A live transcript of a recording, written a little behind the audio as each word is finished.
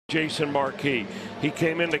Jason Marquis. He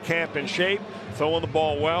came into camp in shape, throwing the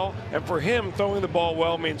ball well, and for him, throwing the ball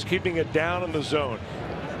well means keeping it down in the zone.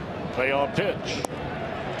 Play on pitch.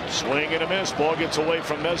 Swing and a miss. Ball gets away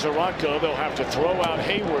from Mesoranko. They'll have to throw out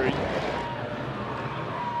Hayward.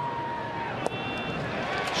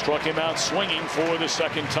 Struck him out swinging for the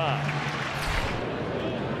second time.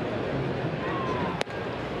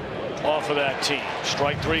 Off of that tee.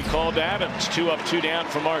 Strike three called to Adams. 2 up, 2 down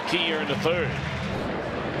for Marquis here in the third.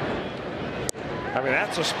 I mean,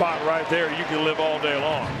 that's a spot right there you can live all day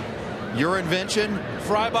long. Your invention?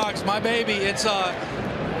 Fry box, my baby. It's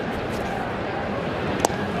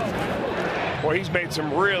Well, he's made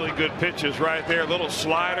some really good pitches right there. A little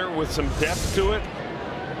slider with some depth to it.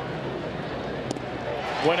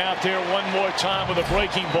 Went out there one more time with a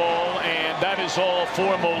breaking ball, and that is all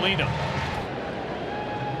for Molina.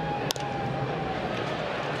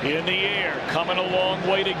 In the air, coming a long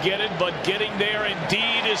way to get it, but getting there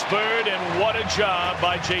indeed is Bird, and what a job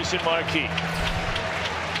by Jason Marquis.